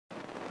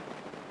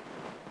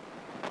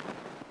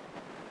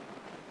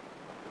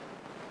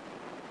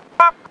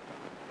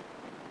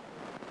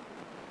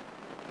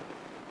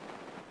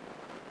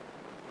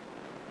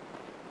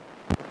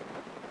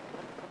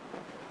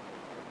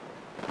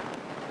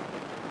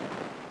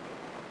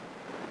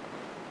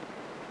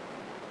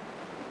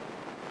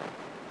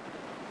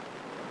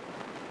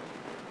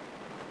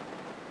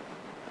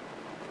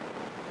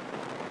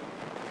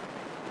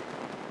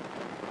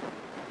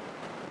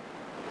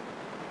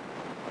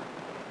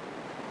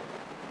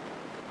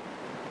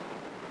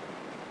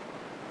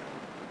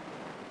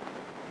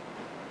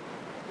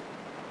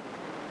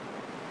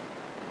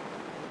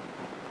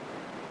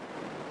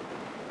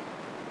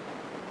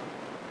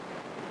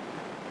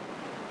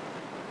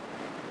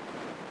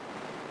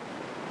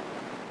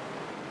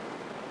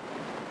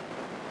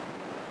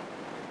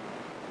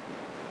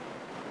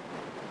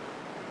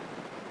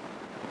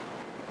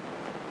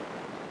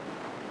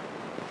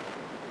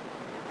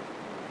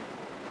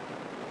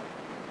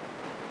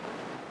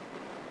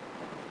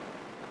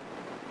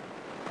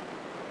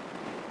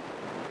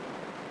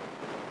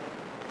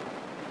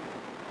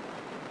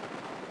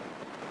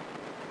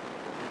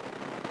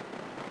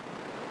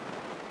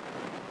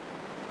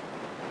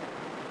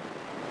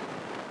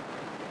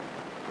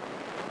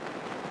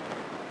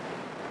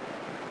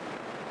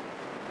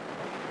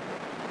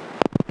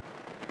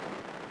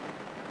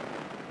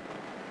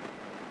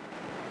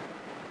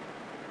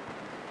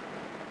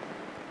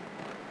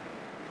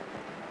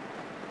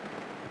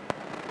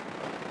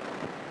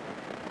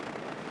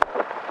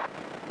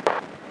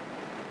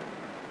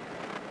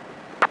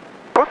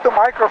Put the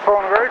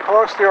microphone very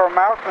close to your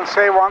mouth and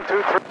say 1,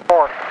 2, 3,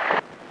 4.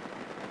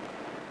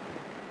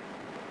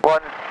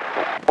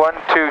 1,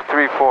 2,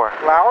 3, 4.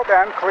 Loud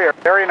and clear.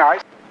 Very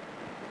nice.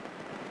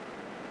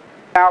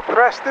 Now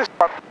press this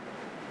button.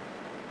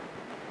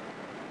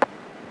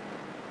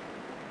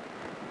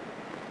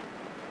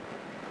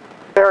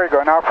 There you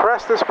go. Now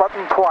press this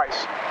button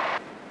twice.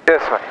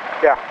 This way.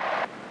 Yeah.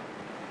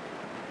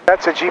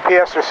 That's a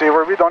GPS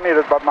receiver. We don't need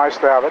it, but nice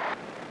to have it.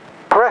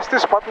 Press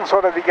this button so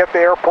that we get the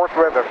airport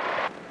weather.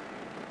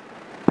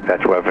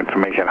 That's Web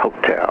Information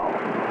Hotel.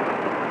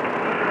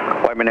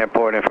 Whiteman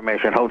Airport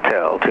Information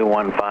Hotel,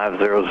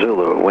 2150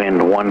 Zulu,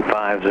 wind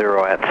 150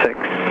 at 6,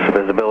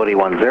 visibility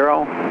 10,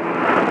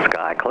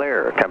 sky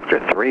clear, temperature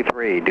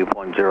 33, dew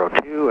point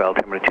 02,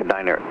 altimeter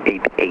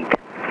 2988.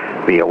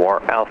 Via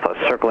War Alpha,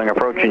 circling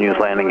approach and use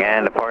landing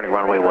and departing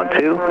runway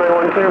 12.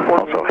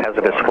 Also,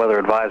 hazardous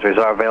weather advisories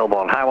are available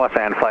on HIWAS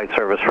and flight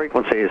service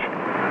frequencies.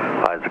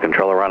 Advise the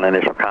controller on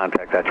initial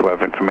contact at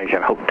Web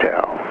Information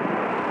Hotel.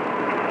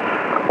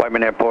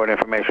 Whiteman Airport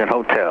Information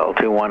Hotel,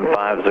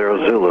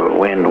 2150 Zulu,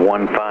 wind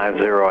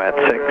 150 at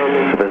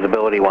 6,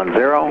 visibility 10,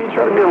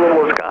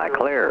 sky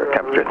clear,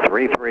 temperature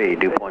 33,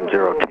 dew point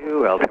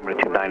 02,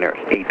 altimeter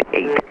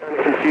 2988.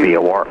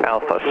 Via War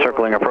Alpha,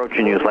 circling approach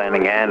and use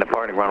landing and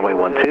departing runway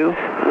 12.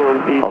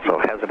 Also,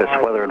 hazardous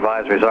weather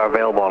advisories are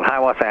available on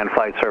HIWAS and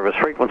flight service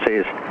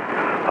frequencies.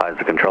 Advise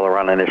the controller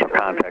on initial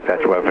contact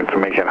at Web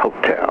Information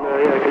Hotel.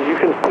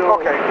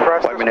 Okay,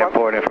 press Whiteman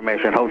Airport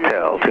Information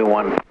Hotel,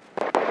 21.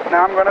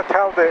 Now I'm going to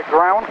tell the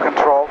ground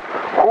control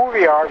who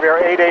we are. We are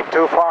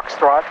 882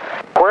 Foxtrot,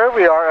 where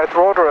we are at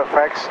ROTOR F,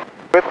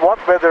 with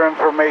what weather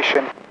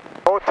information,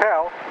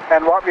 hotel,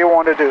 and what we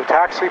want to do.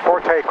 Taxi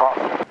for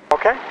takeoff.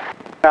 Okay?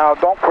 Now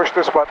don't push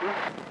this button.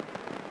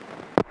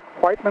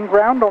 Whiteman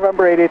ground,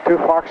 November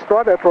 882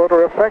 Foxtrot at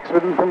ROTOR F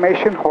with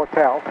information,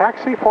 hotel.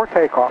 Taxi for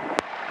takeoff.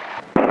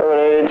 November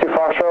 882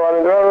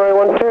 Foxtrot,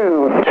 runway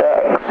 12,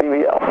 taxi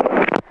via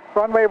Alpha.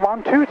 Runway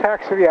 12,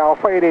 taxi via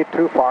Alpha,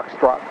 882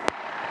 Foxtrot.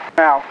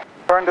 Now,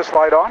 turn this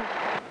light on.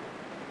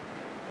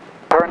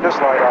 Turn this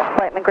light on.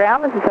 Whiteman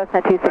ground, this is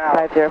Cessna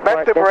 2650.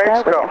 Let the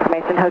brakes go.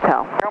 Information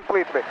hotel.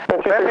 Completely.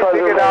 Let me take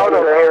it out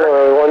of here.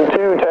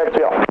 12,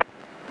 taxi Alpha.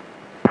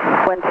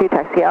 12,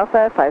 taxi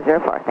Alpha,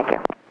 504. Thank you.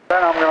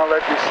 Then I'm going to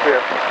let you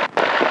steer.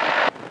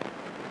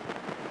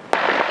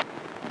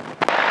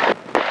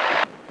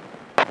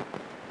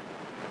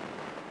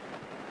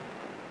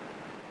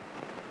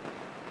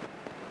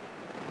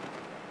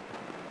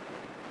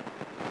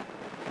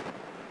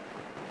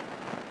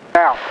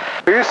 Now,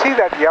 do you see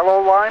that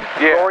yellow line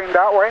going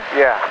that way?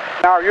 Yeah.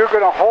 Now you're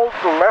going to hold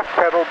the left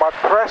pedal but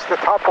press the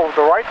top of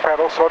the right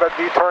pedal so that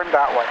we turn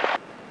that way.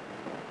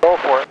 Go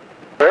for it.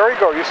 There you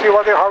go. You see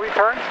how he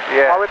turns?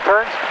 Yeah. How it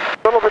turns?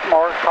 A little bit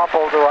more, top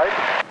of the right.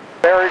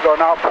 There you go.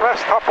 Now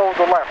press top of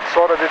the left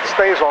so that it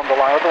stays on the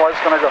line. Otherwise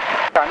it's going to go.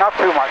 Yeah, not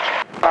too much.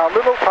 Now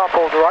little top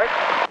of the right.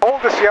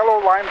 Hold this yellow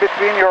line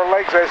between your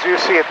legs as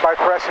you see it by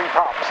pressing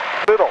tops.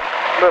 Little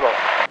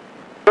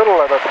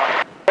at a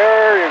time.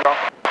 There you go.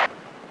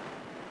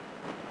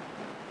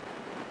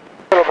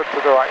 A little bit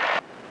to the right.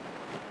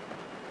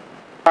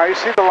 Now you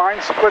see the line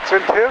splits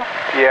in two?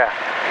 Yeah.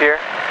 Here?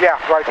 Yeah,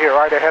 right here,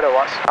 right ahead of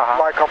us.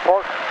 Like a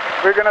fork.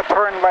 We're going to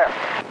turn left.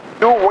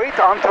 You wait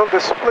until the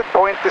split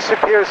point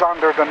disappears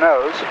under the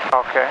nose.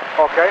 Okay.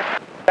 Okay?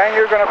 Then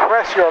you're going to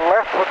press your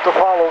left foot to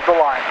follow the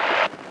line.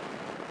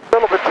 A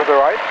little bit to the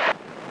right.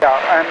 Yeah,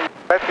 and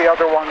let the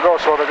other one go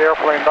so that the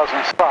airplane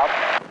doesn't stop.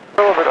 A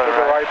little bit to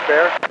the right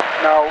there.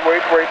 Now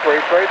wait.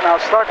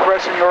 Now start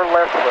pressing your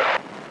left foot.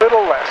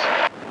 Little less.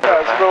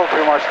 That's a little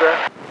too much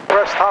there.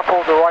 Press top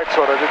of the right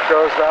so that it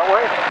goes that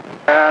way.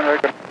 And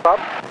we're going to stop.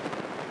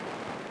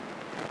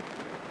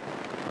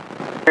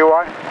 See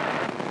why?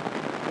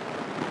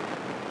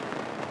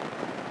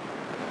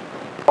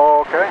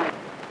 Okay.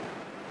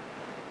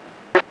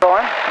 Keep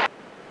going.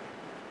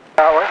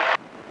 That way.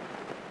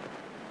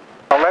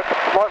 Now let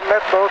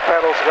both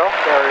pedals go.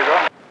 There you go.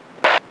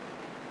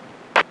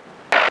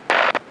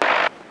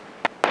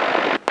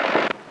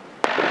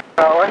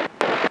 That way.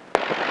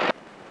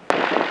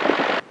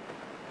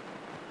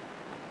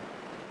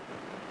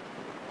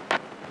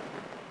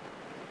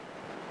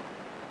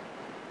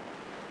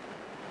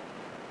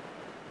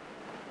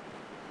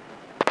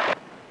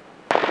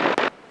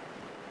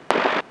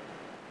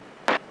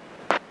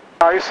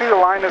 Now you see the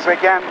line is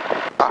again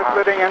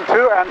splitting in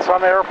two and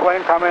some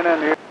airplane coming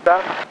in. You see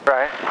that?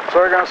 Right. So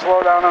we're going to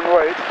slow down and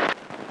wait.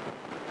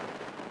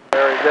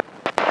 Very good.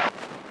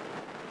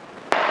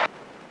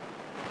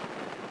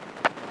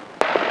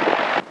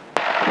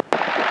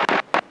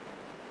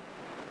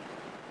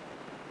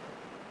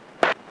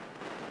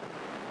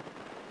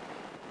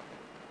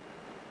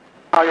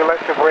 Now you let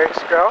the brakes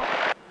go.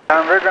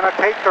 And we're going to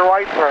take the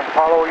right turn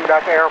following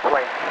that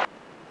airplane.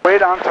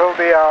 Wait until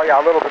the,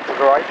 a little bit to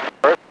the right.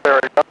 There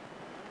we go.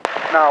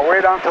 Now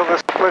wait until the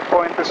split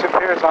point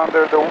disappears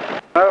under the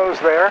nose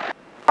there.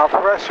 Now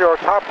press your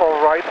top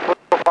of right foot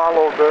to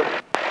follow the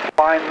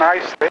line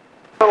nicely.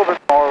 A little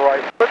bit more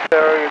right foot.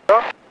 There you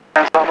go.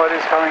 And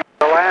somebody's coming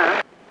to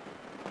land.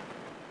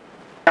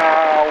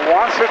 Now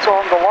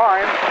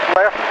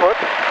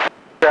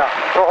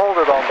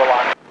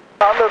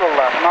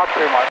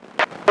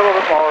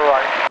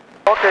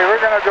Okay,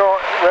 we're going to go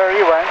where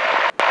he went.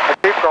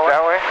 Keep going.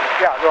 That way?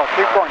 Yeah, go.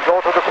 Keep going. Go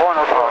to the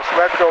corner first.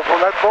 Let go.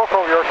 Let both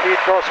of your feet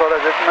go so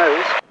that it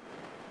moves.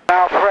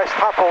 Now press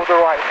top of the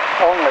right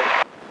only.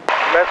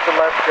 Let the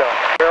left go.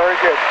 Very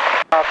good.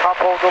 Now top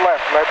of the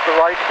left. Let the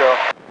right go.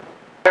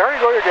 There you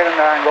go. You're getting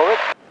the hang of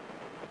it.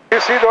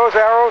 You see those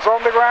arrows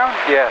on the ground?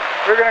 Yes.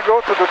 We're going to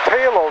go to the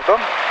tail of them.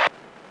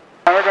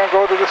 And we're going to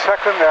go to the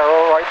second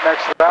arrow right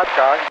next to that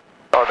guy.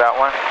 Oh, that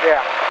one?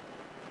 Yeah.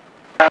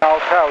 And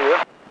I'll tell you.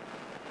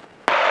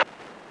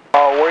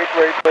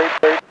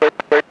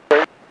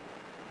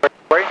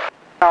 Wait.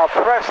 Now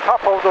press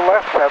top of the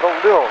left pedal,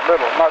 little,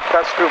 not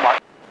that's too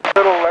much.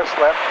 Little less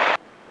left.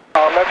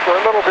 Let go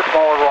a little bit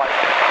more right.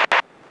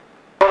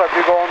 So that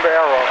you go on the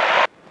arrow.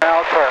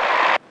 Now turn.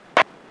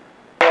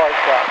 Like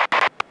that.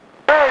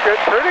 Very good,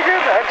 pretty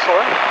good,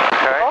 excellent.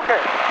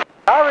 Okay.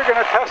 Now we're going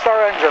to test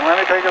our engine. Let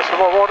me take a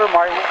sip of water.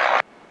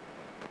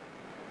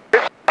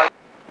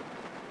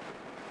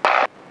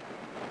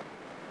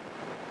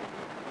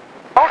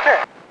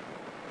 Okay.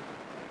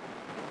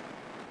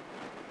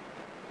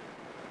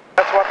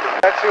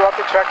 Let's see what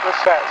the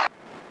checklist says.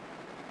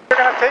 You're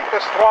going to take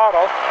this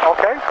throttle,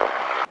 okay?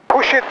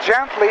 Push it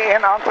gently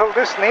in until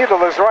this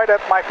needle is right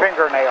at my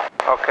fingernail.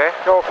 Okay.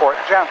 Go for it,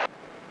 gently.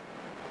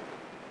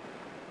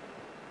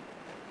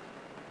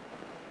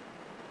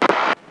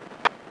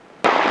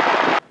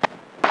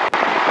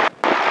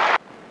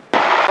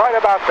 Right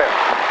about there.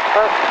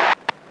 Perfect.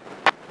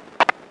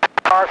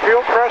 Our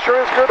fuel pressure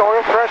is good,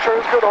 oil pressure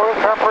is good, oil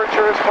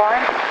temperature is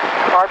fine.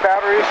 Our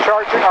battery is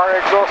charging, our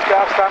exhaust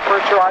gas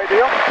temperature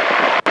ideal.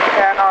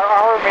 And our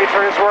hour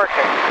meter is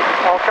working.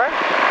 Okay?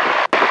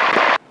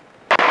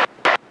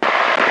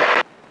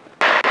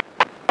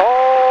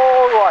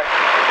 All right.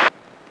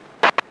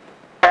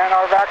 And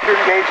our vacuum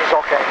gauge is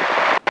okay.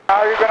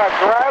 Now you're going to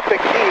grab the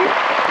key,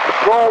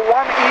 go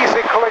one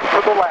easy click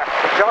to the left.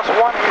 Just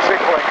one easy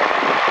click.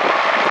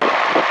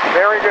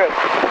 Very good.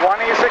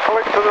 One easy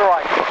click to the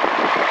right.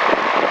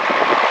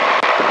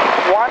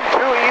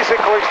 Two easy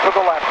clicks to the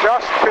left.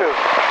 Just two.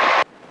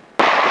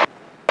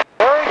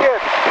 Very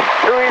good.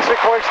 Two easy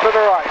clicks to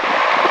the right.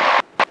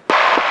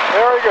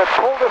 Very good.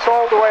 Pull this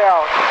all the way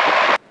out.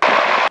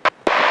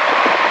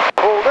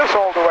 Pull this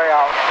all the way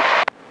out.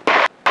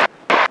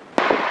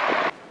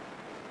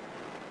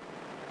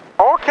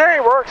 Okay,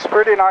 works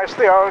pretty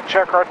nicely. I'll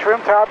check our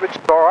trim tab, which is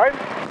alright.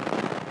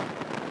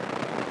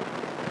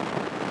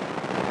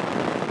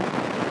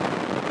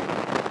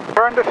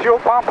 Turn the fuel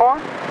pump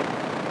on.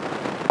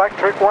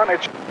 Electric one,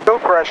 it's still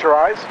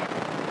pressurized.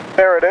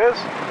 There it is.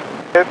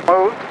 It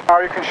moved. Now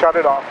you can shut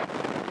it off.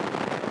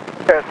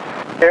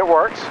 It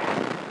works.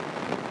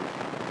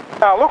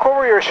 Now look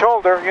over your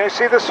shoulder. You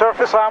see the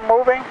surface I'm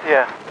moving?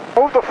 Yeah.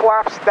 Move the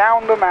flaps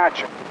down to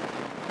match it.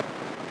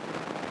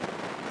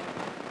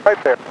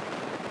 Right there.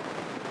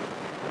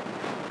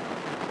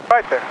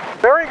 Right there.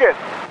 Very good.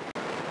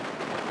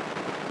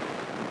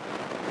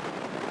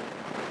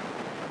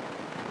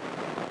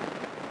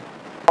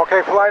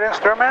 Okay, flight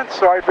instruments.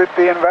 So I did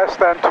the invest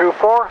and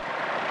 2-4.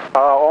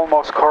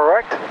 Almost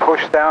correct.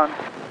 Push down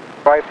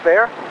right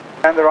there.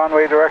 And the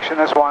runway direction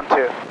is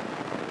 1-2.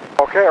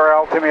 Okay, our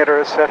altimeter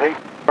is setting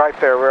right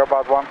there. We're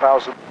about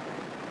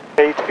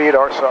 1,008 feet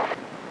or so.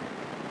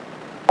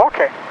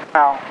 Okay,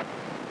 now.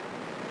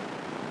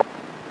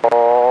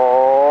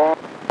 All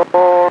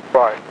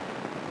right.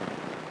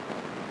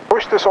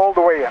 Push this all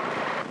the way in.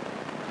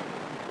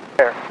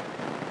 There.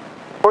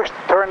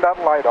 Turn that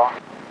light on.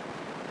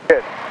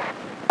 Good.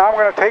 Now I'm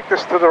going to take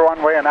this to the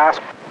runway and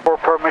ask for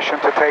permission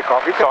to take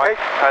off. You can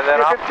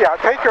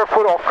take your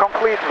foot off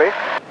completely,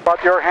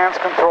 but your hand's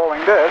controlling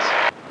this.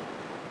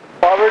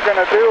 What we're going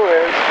to do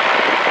is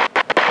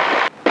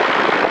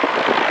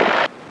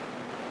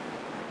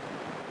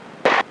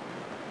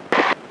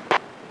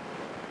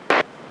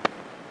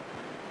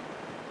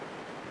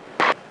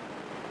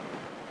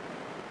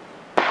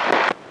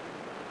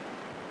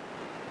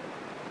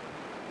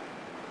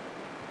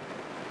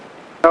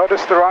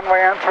notice the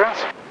runway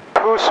entrance,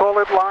 2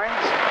 solid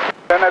lines,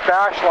 then a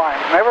dash line.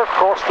 Never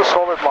cross the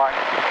solid line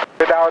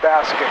without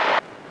asking.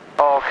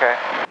 Oh, okay.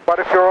 But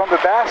if you're on the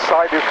dash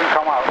side, you can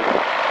come out.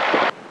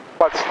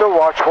 But still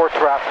watch for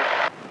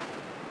traffic.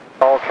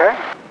 Okay.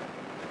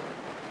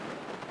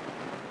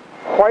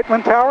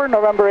 Whiteman Tower,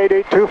 November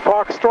 882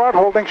 Foxtrot,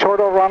 holding short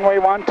of runway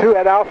 12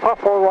 at Alpha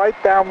for right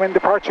downwind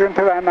departure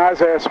into Van Nuys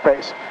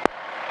airspace.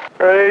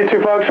 Alright, 82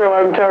 Foxtrot,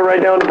 Whiteman Tower,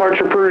 right down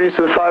departure approved, east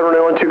of the 5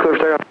 runway 12, clear for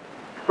takeoff.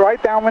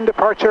 Right downwind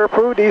departure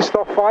approved, east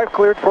of 5,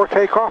 cleared for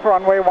takeoff,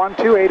 runway 12,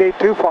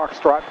 882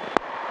 Foxtrot.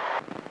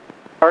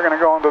 We're going to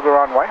go onto the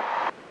runway.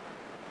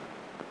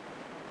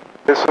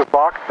 This is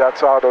locked,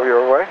 that's out of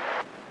your way.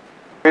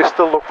 We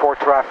still look for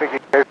traffic in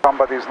case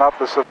somebody's not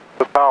listening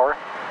to the tower.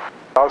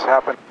 It does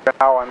happen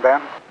now and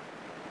then.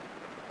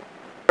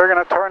 We're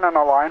going to turn on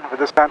a line with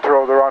the center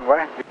of the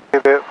runway. You see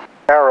the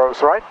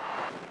arrows, right?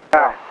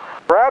 Now,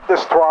 grab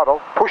this throttle,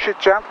 push it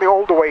gently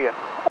all the way in.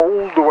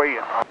 All the way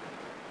in.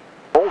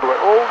 All the way,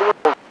 all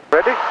the way.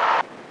 Ready?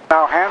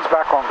 Now hands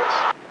back on this.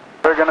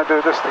 We're going to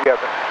do this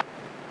together.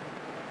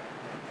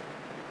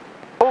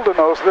 Pull the the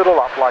nose little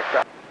up like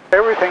that.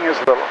 Everything is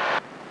little.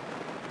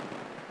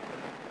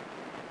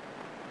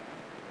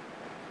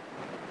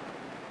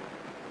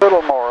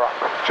 Little more up,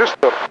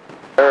 just little.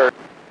 There,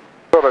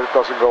 so that it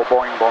doesn't go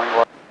boing,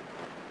 boing.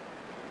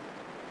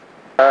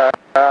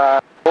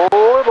 A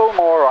little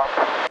more up.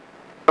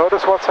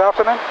 Notice what's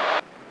happening?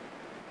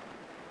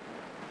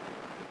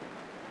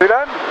 See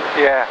that?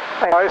 Yeah.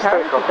 Nice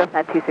takeoff.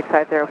 At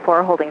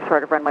 26504, holding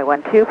short of runway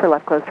 12 for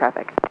left closed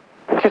traffic.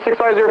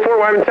 26504,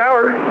 Wyman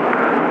Tower.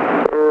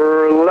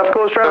 Left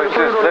closed traffic.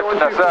 So it's just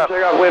lifting us up.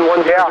 Check out wind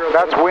 1. Yeah,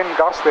 that's wind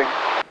gusting.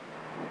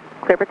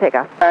 Clear for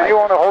takeoff. And you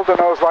want to hold the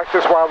nose like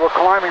this while we're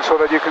climbing so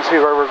that you can see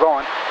where we're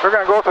going. We're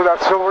going to go to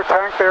that silver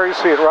tank there, you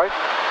see it, right?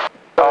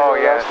 Oh,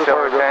 yeah, that's the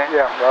silver turbo. tank.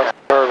 Yeah, that's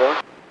the turbo.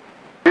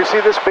 You see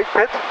this big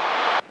pit?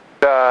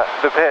 The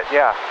pit,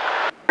 yeah.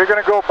 We're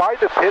going to go by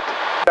the pit,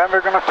 then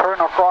we're going to turn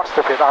across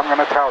the pit, I'm going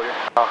to tell you.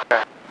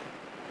 Okay.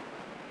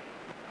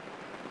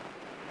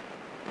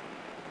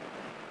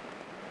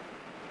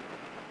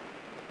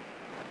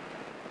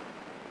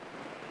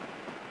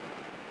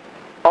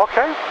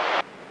 Okay?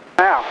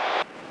 Now,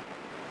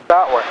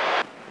 that way.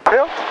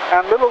 Tilt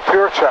and little to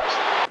your chest.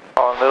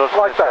 Oh, little to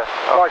Like the that,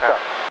 chest. like Okay.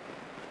 that.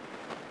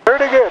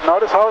 Pretty good,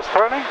 notice how it's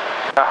turning?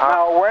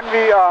 Now when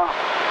we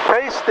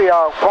face the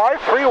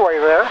 5 freeway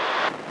there,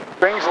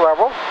 wings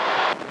level,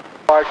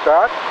 like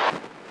that.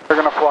 We're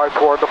going to fly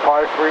toward the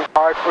 5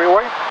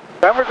 freeway.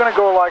 Then we're going to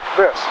go like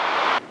this.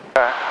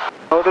 Okay.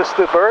 Notice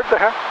the bird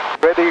there?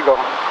 Ready, go.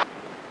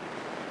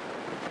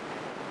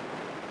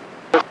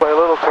 Just by a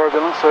little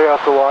turbulence, so you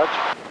have to watch.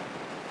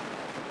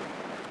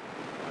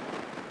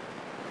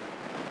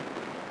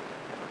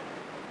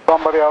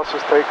 Somebody else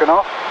is taking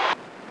off.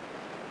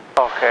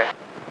 Okay.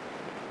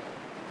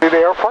 See the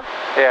airport?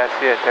 Yeah, I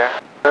see it there.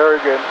 Very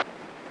good.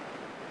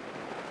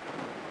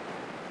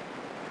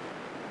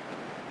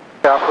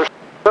 Yeah, push,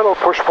 little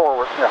push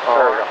forward. Yeah,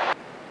 there we go.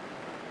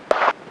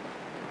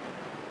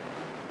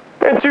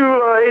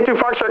 A2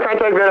 Foxtrot,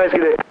 contact Van Nuys,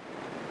 good day.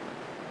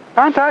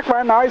 Contact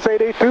Van Nuys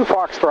 882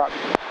 Foxtrot.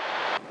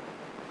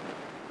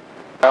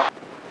 Yeah.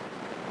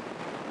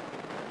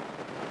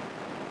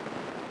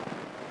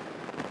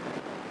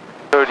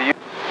 So do you...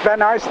 Van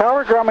Nuys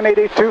Tower, Grumman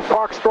 882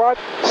 Foxtrot,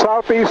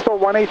 southeast of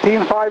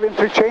 118.5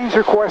 interchange,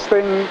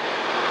 requesting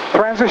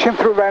transition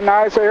through Van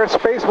Nuys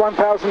airspace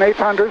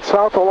 1,800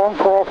 south along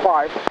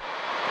 405.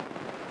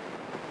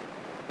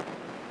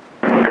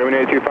 Grumman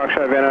 882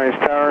 Foxtrot, Van Nuys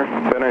Tower,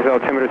 Van Nuys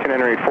altimeter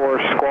 1084,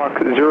 squawk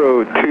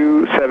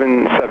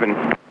 0277.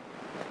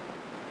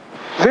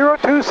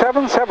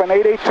 0277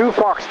 882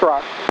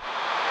 Foxtrot.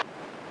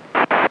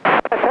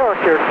 Tower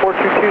here,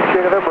 422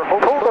 Sierra November.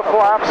 Pull the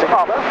flaps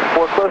up.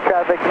 For close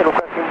traffic and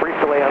requesting brief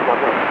delay on 1.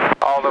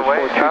 All the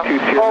way up? 422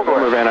 Sierra All the way.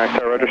 November, Van Nuys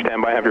Tower, roger,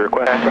 stand by, have your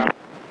request. Okay.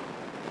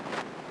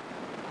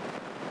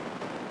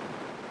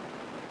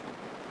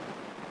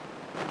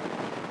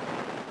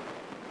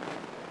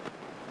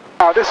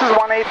 Now this is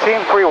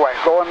 118 freeway,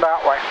 going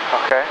that way.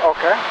 Okay.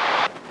 Okay.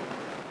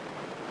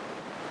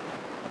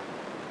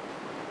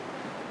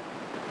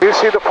 You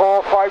see the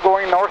 405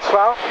 going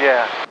north-south?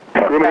 Yeah.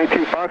 Grumman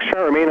 82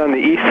 Foxtrot, remain on the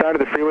east side of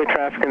the freeway,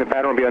 traffic and the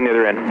pattern will be on the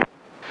other end.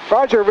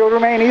 Roger, we'll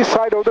remain east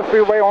side of the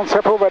freeway on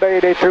Sepulveda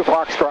 882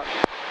 Foxtrot.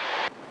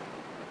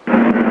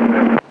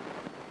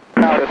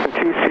 Justin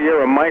 2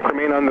 Sierra Mike,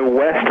 remain on the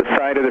west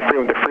side of the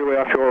freeway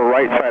off your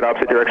right side,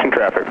 opposite direction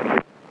traffic.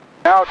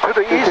 Now to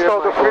the east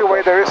of the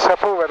freeway there is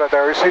Sepulveda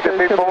there. You see the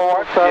big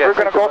boulevard? Yes. We're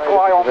going to go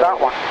fly on that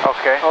one.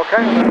 Okay.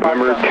 Okay?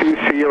 Number 2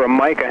 Sierra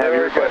Mike, I have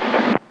your Very good.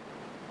 request.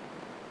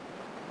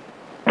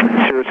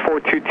 Cirrus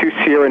 422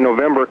 Sierra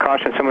November,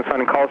 caution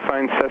semi-sonic call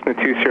sign, Cessna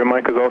 2 Sierra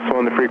Mike is also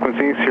on the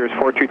frequency. Cirrus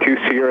 422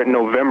 Sierra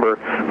November,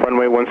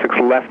 runway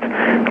 16 left,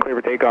 clear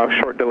for takeoff,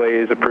 short delay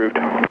is approved.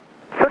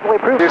 Certainly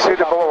approved. You see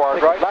the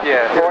boulevard, right?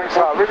 Yes. Going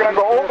south. We're going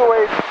to go all the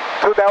way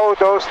to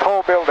those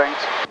tall buildings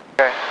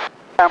Okay.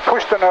 and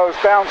push the nose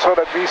down so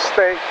that we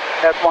stay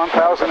at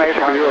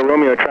 1,800.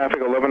 Romeo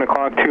traffic 11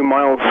 o'clock, 2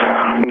 miles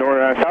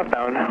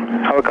southbound,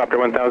 helicopter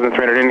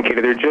 1,300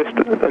 indicated. They're just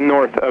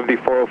north of the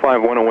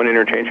 405-101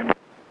 interchange.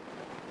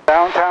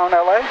 Downtown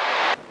LA.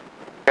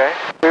 Okay.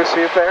 You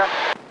see it there?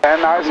 Van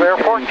Nuys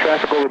Airport. And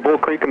traffic over Bull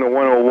Creek in the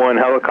 101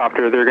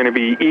 helicopter. They're going to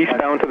be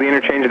eastbound to the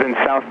interchange and then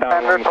southbound.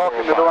 And we're along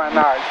talking to the 405.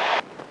 Van Nuys.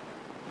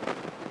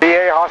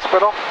 VA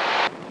Hospital.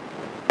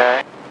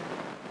 Okay.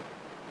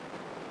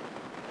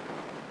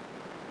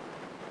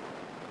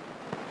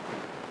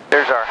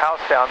 There's our house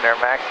down there,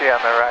 Maxie,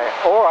 on the right.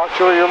 Oh,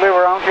 actually you live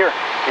around here.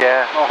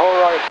 Yeah. Oh,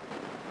 all right.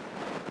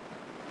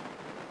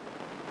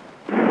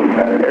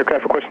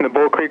 Aircraft requesting the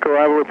Bull Creek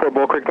arrival. Report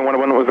Bull Creek, the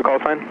 101. What was the call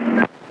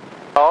sign?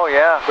 Oh,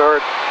 yeah.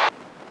 Good.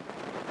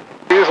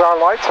 Use our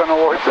lights and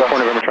avoid 4 them.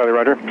 November Charlie,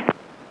 roger.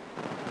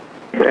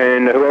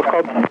 And who else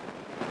called?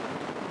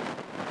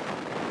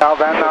 Now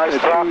Van Nuys 2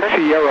 traffic.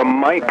 Sierra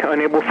Mike,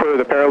 unable for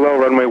the parallel,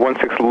 runway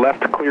 16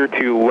 left, clear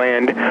to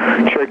land.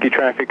 Cherokee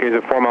traffic is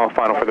a 4-mile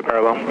final for the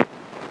parallel.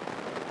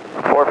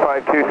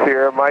 452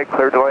 Sierra Mike,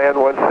 cleared to land,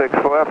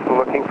 16 left,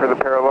 looking for the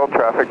parallel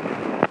traffic.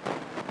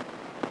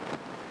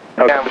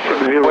 Yeah,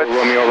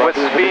 what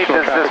speed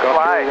does this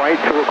fly? Right,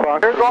 2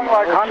 o'clock. You're going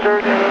like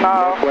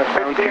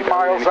 115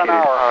 miles an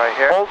hour. Right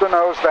here. Hold the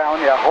nose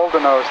down, yeah, hold the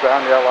nose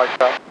down, yeah, like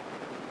that.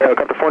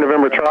 Helicopter 4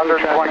 November Charlie,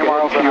 120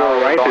 miles an to hour.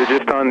 your right. They're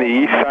just on the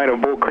east side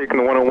of Bull Creek in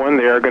the 101.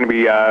 They are going to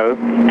be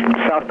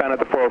southbound at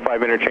the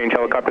 405 interchange.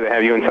 Helicopter, they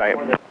have you in sight.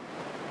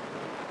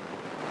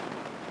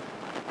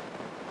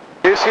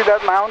 Do you see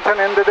that mountain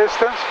in the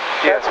distance?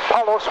 Yes. That's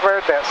Palos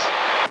Verdes.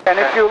 And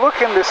if you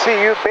look in the sea,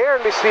 you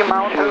barely see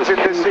mountains in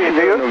the sea,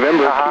 do you?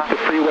 November, keep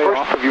the freeway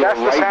off of your that's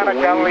right. the Santa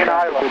Catalina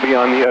Island. Will be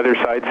on the other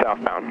side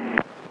southbound.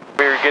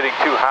 We were getting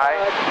too high.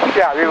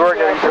 Yeah, we were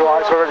getting too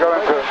high, so we're going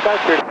to...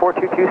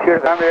 422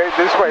 here. And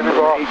this way we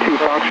go.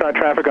 82 Foxtrot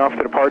traffic off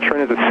the departure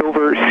and is a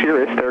Silver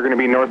Cirrus. They're going to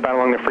be northbound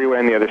along the freeway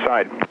on the other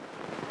side.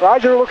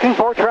 Roger, looking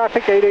for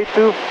traffic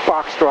 882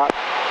 Foxtrot.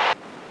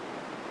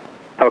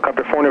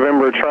 Helicopter 4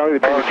 November Charlie, the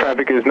previous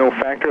traffic is no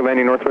factor.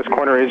 Landing northwest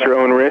corner is your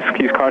own risk.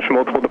 Use caution,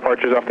 multiple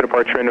departures off the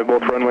departure end of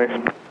both runways.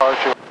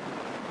 Departure.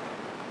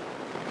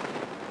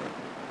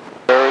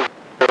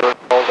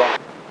 Hold on.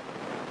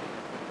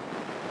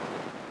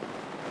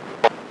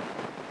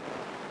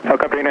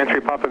 Helicopter 893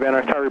 Papa Van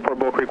Nuys Tower, report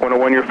Bull Creek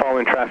 101. You're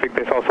following traffic.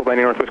 This also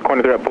landing northwest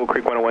corner. They're at Bull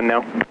Creek 101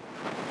 now.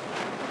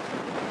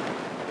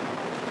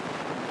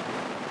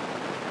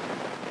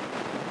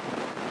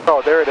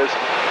 Oh, there it is.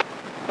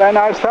 Van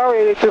Nuys Tower,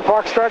 82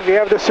 Foxtrot, we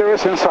have the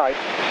Cirrus in sight.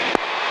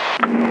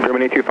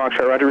 German 82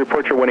 Foxtrot, roger,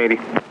 report your 180.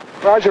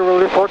 Roger, we'll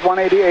report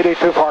 180,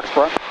 882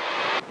 Foxtrot.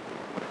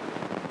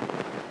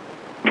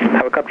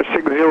 Helicopter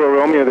 60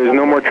 Romeo, there's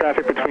no more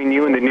traffic between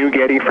you and the new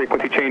Getty.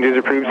 Frequency changes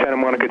approved, Santa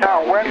Monica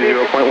Now, when we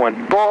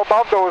 0.1. go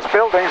above those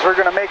buildings, we're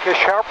going to make a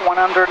sharp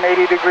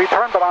 180-degree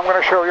turn, but I'm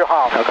going to show you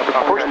how.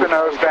 Push the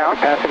nose down.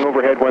 Passing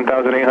overhead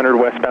 1,800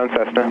 westbound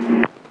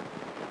Cessna.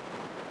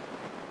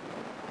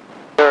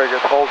 Very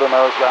good, hold the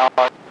nose down.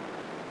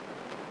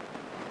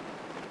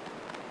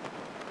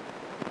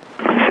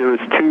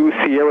 Cirrus 2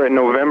 Sierra in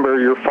November,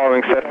 you're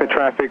following Cessna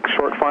traffic,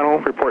 short final,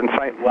 report in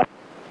sight.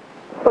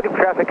 Looking for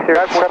traffic, Cirrus.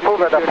 That's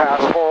Sepulveda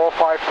Pass,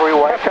 405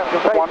 freeway,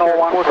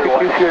 101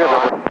 freeway.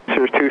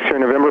 Cirrus 2 Sierra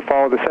November,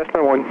 follow the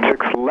Cessna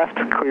 16 left,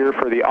 clear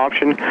for the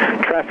option.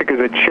 Traffic is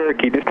a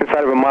Cherokee, distance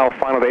side of a mile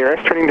final. The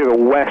ARS turning to the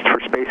west for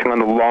spacing on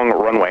the long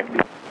runway.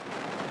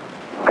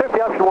 Clear for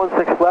the option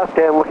 16 left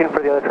and looking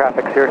for the other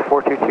traffic, Cirrus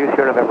 422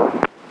 Sierra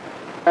November.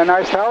 And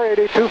Nice Tower,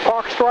 82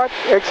 Foxtrot,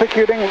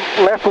 executing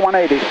left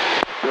 180.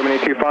 German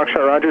 82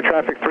 Foxtrot, roger,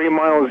 traffic 3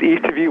 miles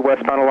east of you,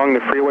 westbound along the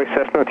freeway,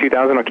 Cessna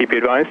 2000, I'll keep you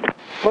advised.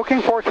 Looking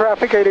for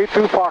traffic,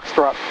 82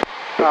 Foxtrot.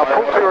 Now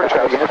pull to your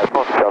chest.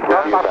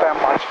 Not that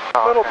much.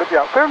 A little bit,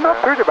 yeah. They're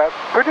not pretty bad.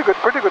 Pretty good,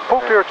 pull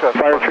to your chest.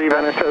 Fire 3,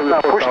 Van Nuys.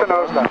 Now push the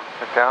nose down.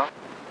 Down.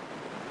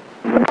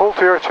 Pull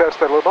to your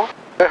chest a little.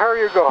 There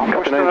you go.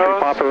 Push the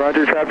nose. Papa,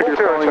 roger, traffic Pull you're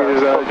to your calling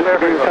is chest.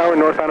 just tower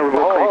northbound over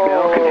Bull Creek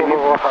now,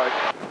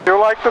 continue. You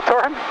like the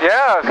turn?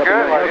 Yeah, it's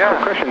good. Yeah.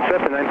 Question,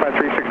 Cessna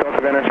 9536 Delta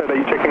Van Nuys, that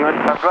you checking on?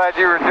 I'm glad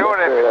you were doing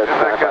it.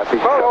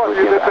 Well,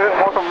 you did the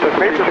most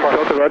major part.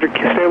 Delta, roger,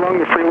 stay along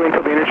the freeway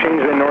until the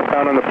interchange, then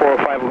northbound on the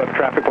 405 left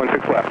traffic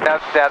 16 left.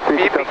 That's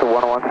beeping. Delta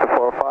 101 to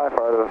 405,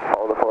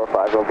 follow the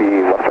 405, will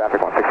be left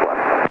traffic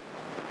 161.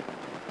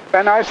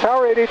 Van Nuys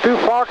Tower, 82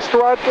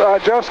 Foxtrot,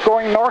 just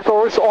going north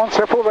over on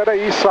Sepulveda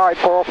east side,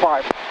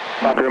 405.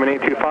 German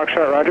 82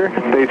 Foxtrot, roger.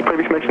 The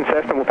previous mentioned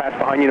Cessna will pass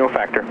behind you, no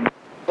factor.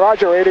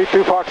 Roger,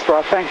 82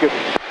 Foxtrot, thank you.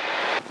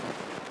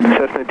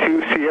 Cessna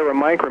 2 Sierra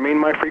Mike, remain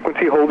my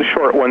frequency, hold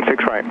short,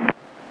 16 right.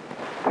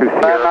 Van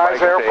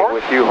Nuys Airport.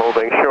 With you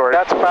holding short.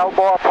 That's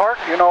Balboa Park,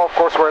 you know of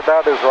course where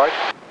that is, right?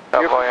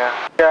 Oh,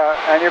 yeah.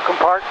 Yeah, and you can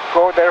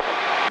go there,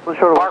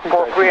 park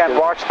for free and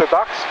watch the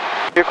ducks.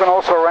 You can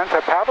also rent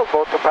a paddle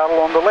boat to paddle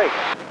on the lake.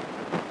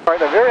 Right,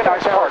 a very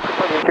nice park.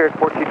 Cirrus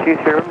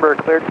 422 Sierra November,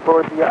 cleared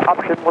for the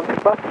option 16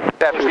 left.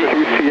 That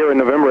 2 Sierra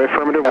November,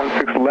 affirmative,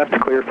 16 left,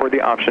 clear for the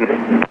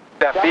option.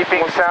 That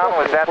beeping sound,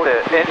 was that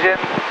the engine?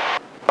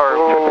 Or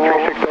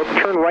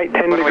 36 turn right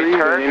 10 degrees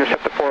and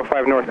intercept the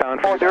 405 northbound.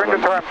 Oh, during the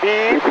turn,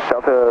 beep.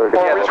 yeah, the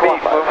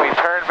beep when we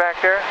turned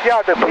back there? Yeah,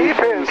 the beep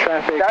is,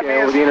 that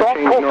means don't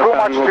pull too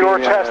much to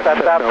your chest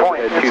at that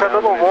point. It's a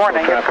little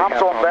warning, it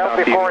comes on well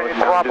before any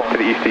trouble. To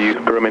the east of you,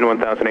 Grumman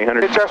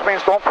 1800. It just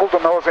means don't pull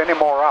the nose any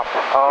more up.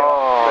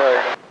 Oh. There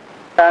you go.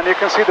 And you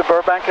can see the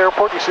Burbank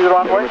Airport, you see the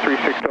runway?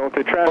 36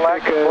 Delta traffic,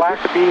 Black.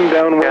 just a beam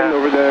downwind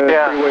over the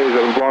freeway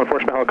is a law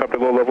enforcement helicopter,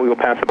 low level, you'll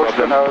pass above Push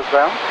the them. nose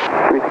down.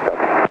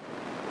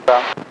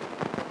 Down.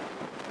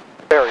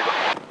 There you go.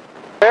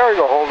 There you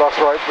go, hold us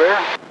right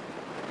there.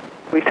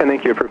 Please 10,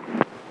 thank you, approved.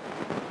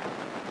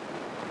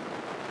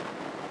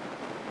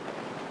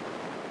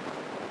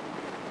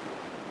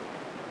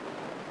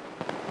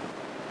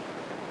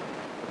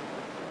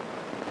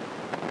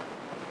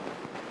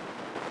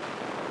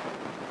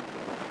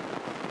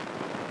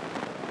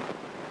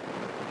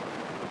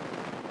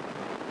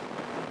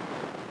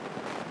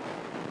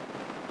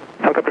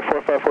 Helicopter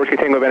 454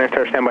 Tango Van Nuys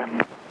Tower,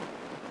 standby.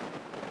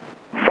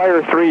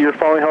 Fire 3, you're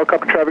following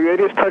helicopter traffic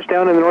radius,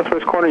 touchdown in the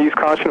northwest corner, use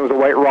caution, it was a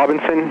white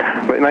Robinson,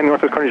 but 9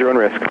 northwest corner is your own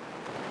risk.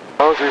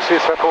 Oh, you see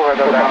Seppo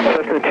headed down.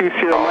 Cessna 2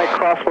 Sierra Mike,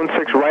 cross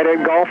 16 right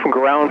at Golf and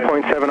ground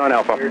 .7 on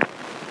Alpha.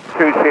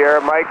 2 Sierra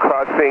Mike,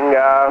 crossing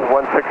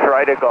 16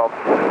 right at Golf.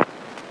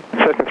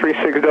 Cessna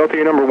 36 Delta,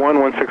 your number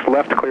 1, 16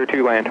 left, clear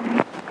to land.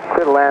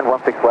 Clear to land,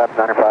 16 left,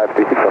 95,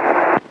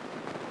 36.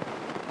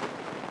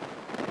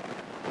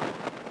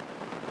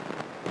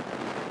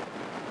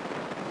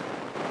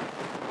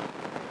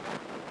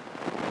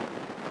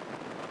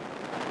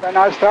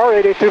 Nice Tower,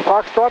 882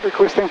 Foxtrot,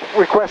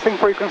 requesting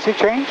frequency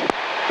change.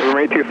 Room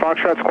 82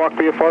 Foxtrot, Squawk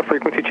VFR,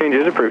 frequency change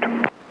is approved.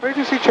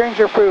 Frequency change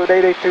approved,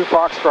 882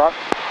 Foxtrot.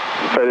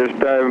 So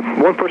there's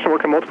one person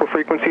working multiple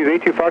frequencies,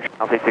 82 Foxtrot.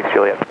 Alpha 6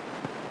 Juliet.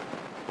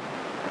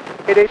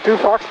 882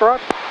 Foxtrot.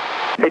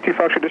 82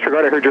 Foxtrot,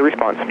 disregard, I heard your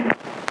response.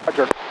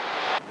 Roger.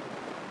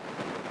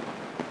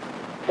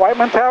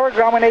 Whiteman Tower,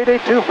 Grumman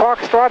 882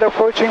 Foxtrot,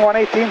 approaching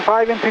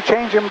 118.5 into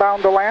change,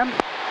 inbound to land.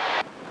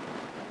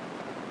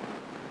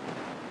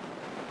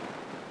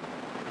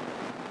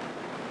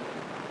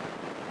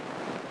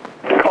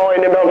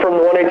 Calling inbound from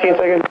the 118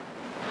 second.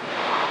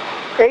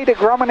 8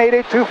 Grumman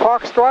 882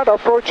 Foxtrot,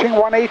 approaching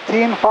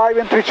 118.5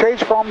 into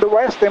change from the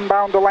west,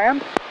 inbound to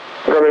land.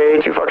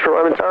 Grumman 882 Foxtrot,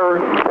 Whiteman Tower,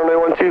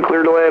 runway 12,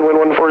 clear to land, wind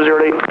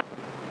 1408.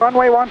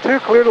 Runway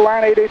 12, clear to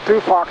land,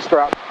 882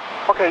 Foxtrot.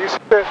 Okay, you see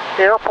the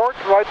airport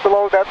right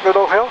below that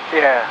little hill?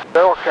 Yeah.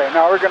 Okay,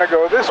 now we're going to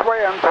go this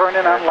way and turn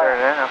in and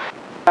land.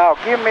 Now,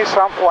 give me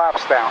some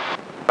flaps down.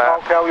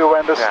 I'll tell you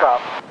when to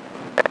stop.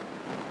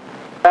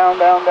 Down,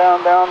 down,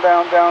 down, down,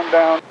 down, down,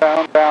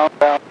 down, down,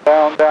 down,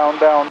 down, down, down,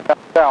 down,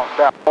 down,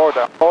 down, more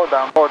down, more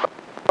down, more down.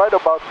 Right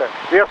about there.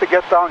 You have to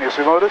get down, you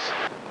see, notice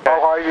how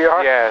high we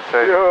are? Yeah, so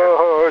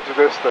it's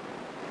this thing.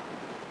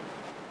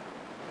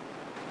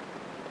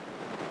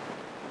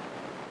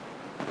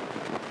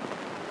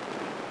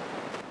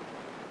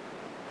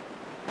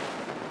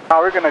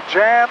 Now we're going to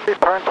gently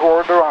turn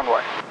toward the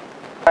runway.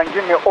 And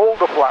give me all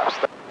the flaps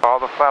down. all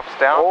the flaps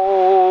down?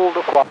 All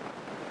the flaps.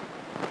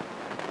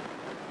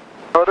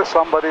 Notice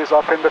somebody's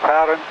up in the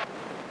pattern,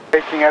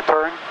 taking a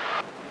turn.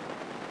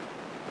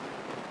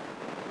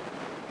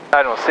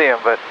 I don't see him,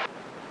 but...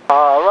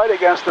 right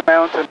against the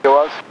mountain to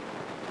us.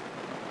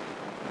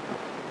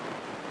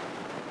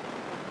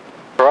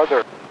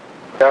 Brother,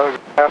 yeah, we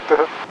have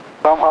to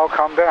somehow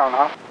come down,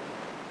 huh?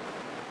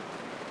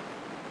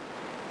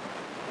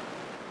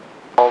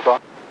 Hold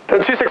on.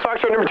 26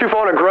 Foxtrot, number 2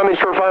 phone, a Grumman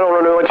short final,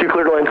 runway 12,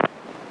 clear to land.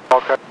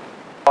 Okay.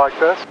 Like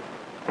this.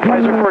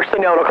 504,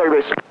 stand down, I'll call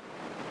your base.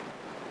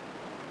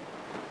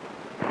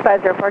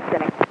 504,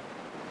 spinning.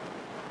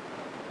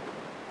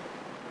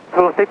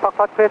 Little state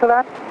Foxtrot, clear to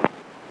land?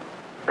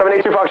 Grumman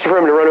 82 Foxtrot,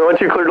 perimeter, runway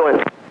 12, clear to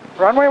land.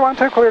 Runway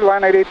 12, clear to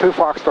land, 882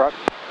 Foxtrot.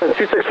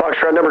 26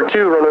 Foxtrot, number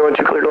 2, runway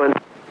 12, clear to land.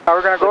 Now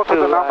we're going to go to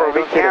the number.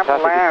 We can't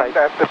land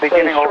at the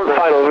beginning of the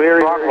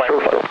runway.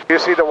 You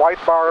see the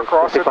white bar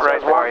across it?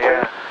 Right bar,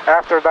 yeah.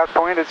 After that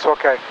point, it's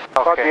okay.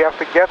 But we have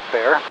to get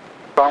there.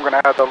 So I'm going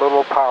to add a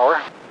little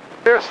power.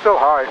 They're still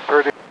high,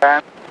 30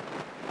 band.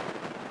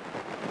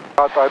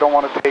 But I don't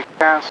want to take a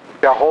chance.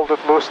 Yeah, hold it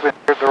loosely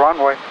near the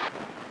runway,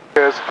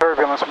 because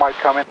turbulence might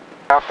come in. You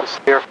have to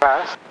steer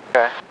fast.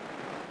 Okay.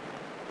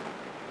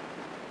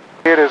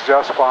 It is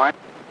just fine.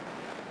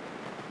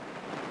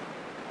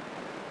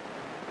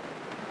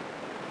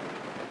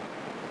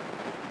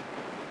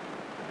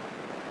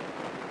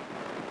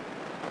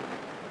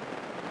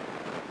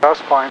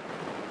 Just fine.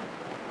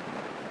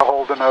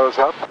 Hold the nose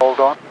up. Hold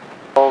on.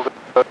 Hold it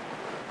up.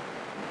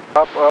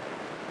 Up, up.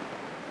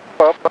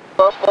 Up, up,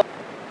 up, up.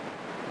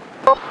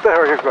 Up.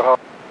 There you go.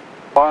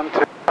 1,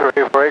 2, 3.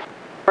 Brake.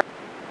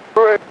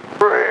 Brake.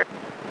 Brake.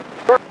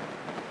 Brake.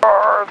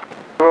 Hard.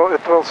 Well,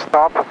 it will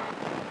stop.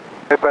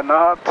 Maybe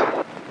not.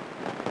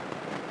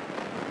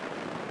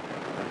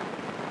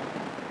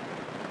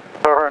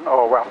 Turn.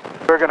 Oh well.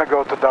 We're gonna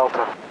go to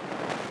Delta.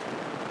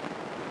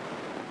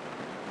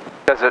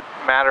 Does it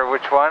matter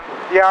which one?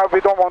 Yeah,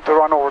 we don't want to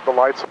run over the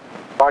lights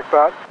like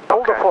that.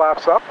 Hold the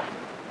flaps up.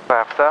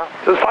 Flaps up.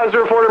 This is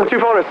 504, number 2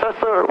 phone, it's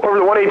Cessna over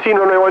the 118,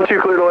 runway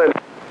 12, clear to land.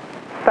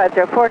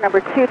 504, number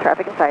 2,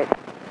 traffic in sight.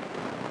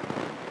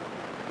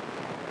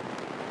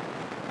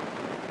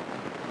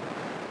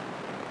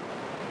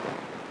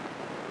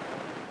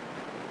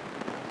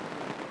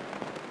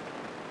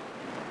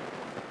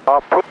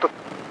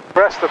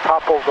 Press the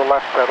top of the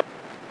left pedal.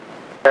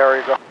 There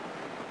you go.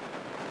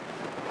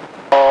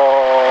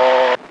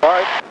 All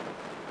right.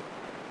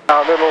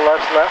 Now a little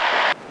less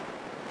left.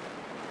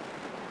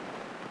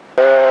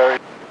 There you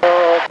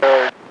go.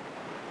 There you go.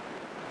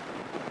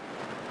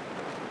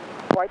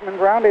 Whiteman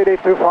ground,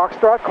 882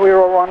 Foxtrot, clear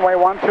over runway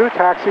 12,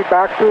 taxi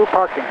back to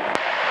parking.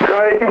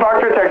 Runway 82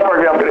 Foxtrot, taxi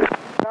parking, Alpha.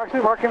 Taxi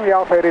parking, the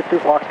Alpha 882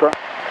 Foxtrot.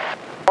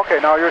 Okay,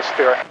 now you're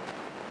steering.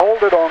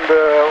 Hold it on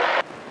the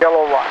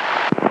yellow line.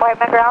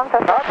 Whiteman ground,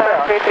 Not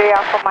bad. 33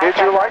 Alpha Mike. Did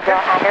you like it?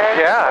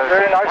 Yeah.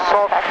 Very nice,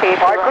 soft. I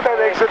could have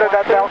exited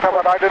that Delta,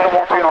 but I didn't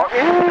want to, you know. I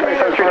mean,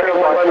 that's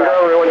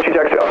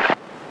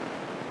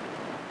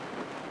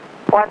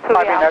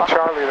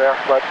Charlie there,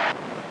 but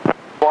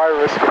why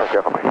risk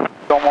it?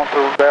 Don't want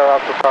to wear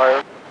out the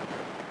tires.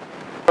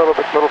 A little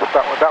bit that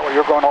way. That way,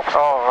 you're going off.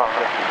 Oh,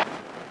 okay.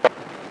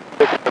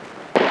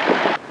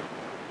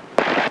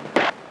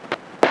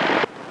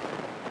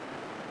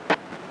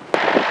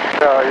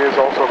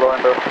 also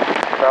going to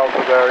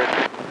Delta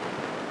area.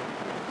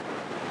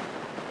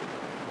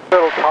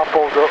 Little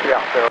topple go,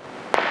 yeah, there.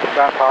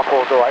 That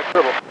topple go right,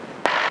 little.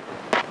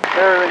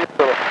 There,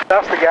 little.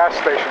 That's the gas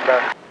station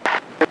there.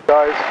 Good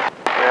guys.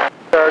 Yeah.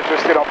 They're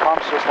just, you know,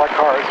 pumps just like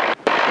cars.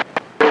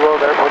 You go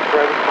there, put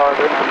credit card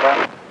in, and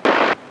then.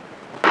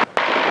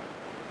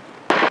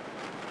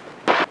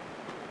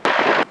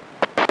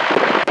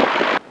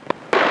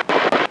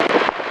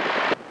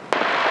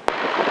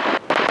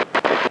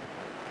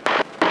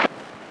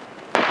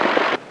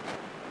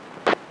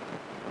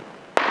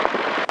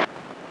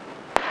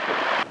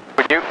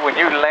 When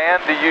you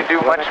land, do you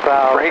do much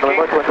braking?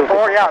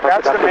 Oh yeah,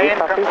 that's the main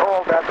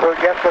control that will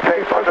get the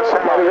thing to the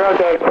center.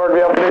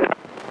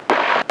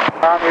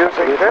 I'm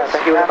using this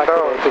and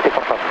those.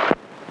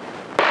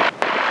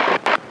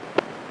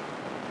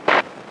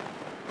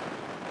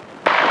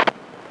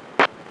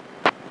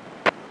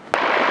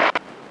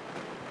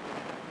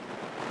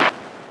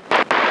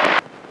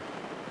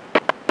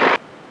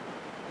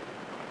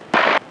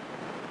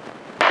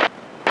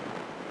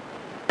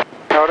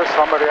 Notice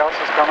somebody else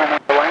is coming in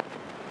the lane.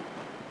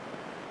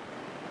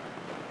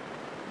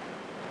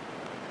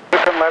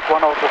 Let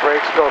one of the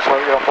brakes go, so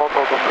you know, both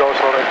of them go,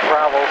 so it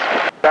travels.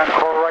 Then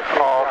correct.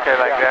 Oh, okay,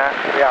 like that.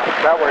 Yeah,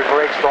 that way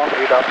brakes don't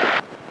heat up.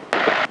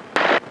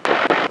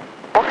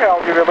 Okay,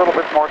 I'll give you a little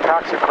bit more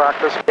taxi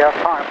practice if you have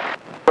time,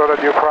 so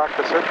that you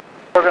practice it.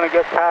 We're going to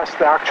get past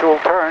the actual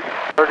turn.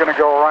 We're going to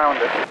go around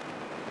it.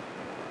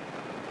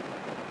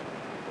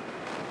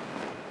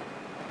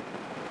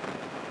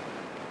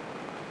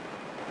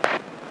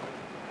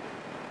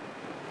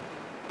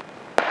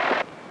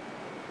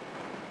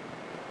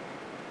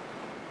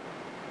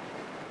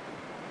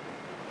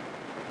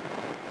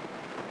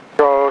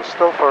 Go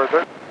still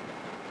further.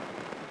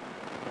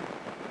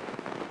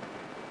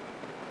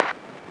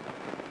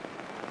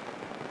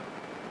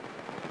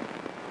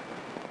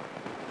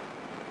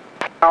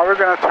 Now we're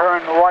going to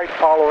turn right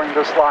following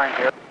this line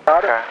here.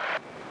 Got it?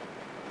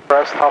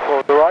 Press top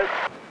of the right.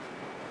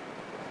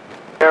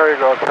 There you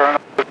go, turn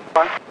up the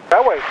line.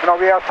 That way, you know,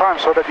 we have time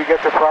so that you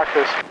get to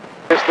practice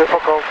this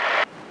difficult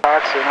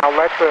taxi. Now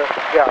let the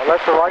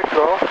right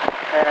go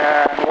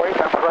and wait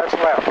and press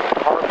left.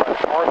 Hard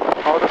left, hard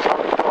left. Notice how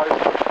it tries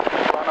to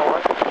run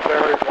away.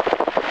 There you go.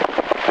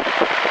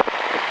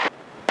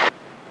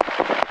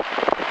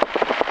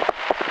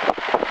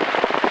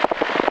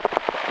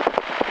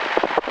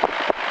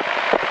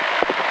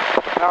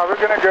 Now we're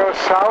going to go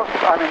south,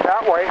 I mean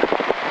that way.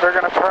 We're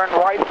going to turn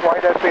right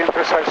at the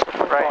intersection.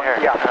 Right here.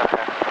 Yeah.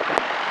 Okay.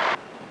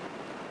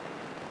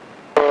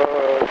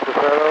 Good, the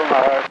pedal,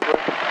 nice.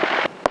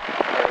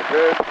 Very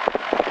good.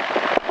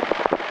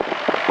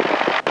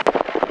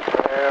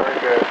 Very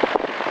good.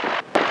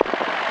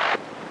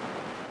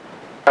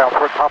 Now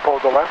put top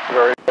of the left,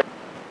 very good.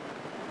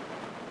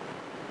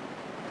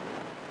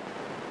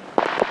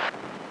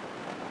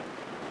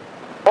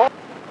 Oh,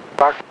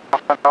 back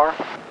half an hour,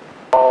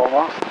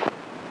 almost.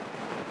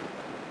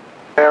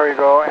 There we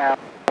go, and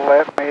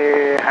let me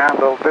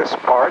handle this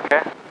part.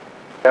 Okay.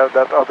 Yeah,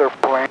 that other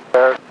point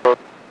there. So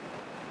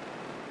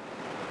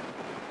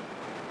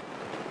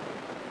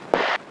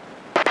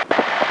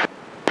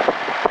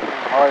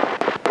right,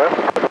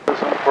 left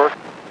doesn't work.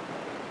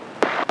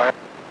 Right.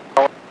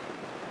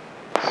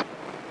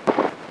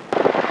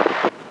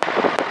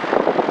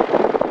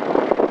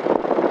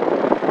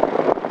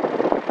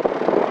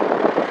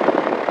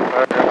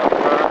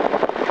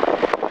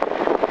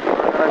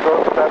 We're gonna go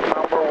to that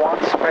number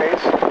 1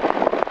 space,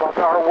 but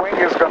our wing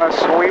is gonna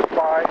sweep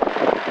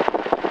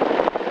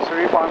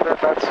under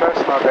that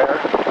Cessna there.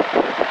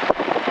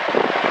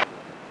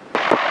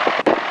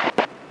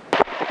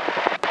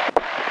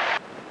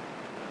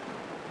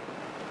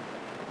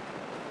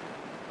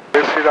 Do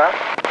you see that?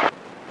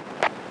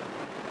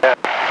 Yeah.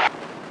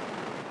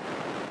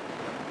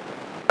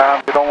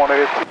 And you don't want to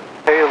hit the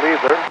tail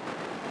either.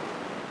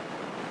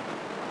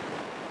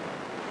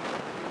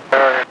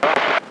 There you go.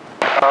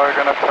 Now we're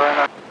going to turn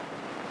and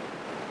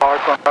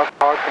park on that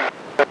parking.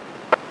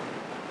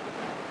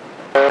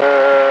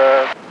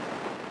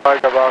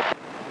 Like about.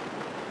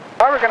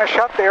 Now we're going to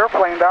shut the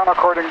airplane down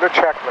according to the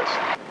checklist.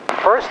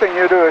 First thing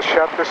you do is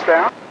shut this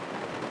down.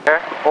 Okay,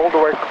 all the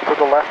way to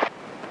the left.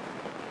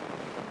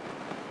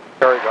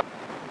 There we go.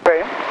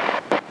 Same.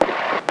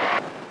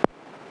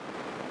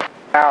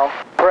 Now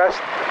press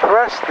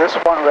this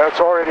one. That's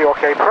already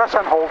okay. Press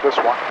and hold this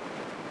one.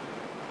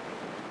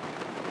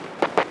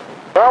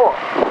 Bravo.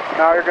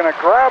 Now you're going to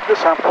grab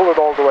this and pull it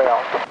all the way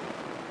out.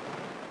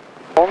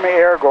 Only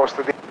air goes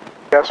to the.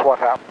 Guess what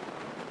happens?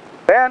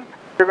 Then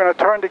you're going to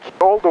turn the key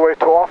all the way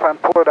to off and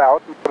pull it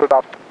out and put it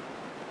up.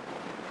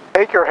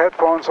 Take your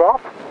headphones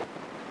off.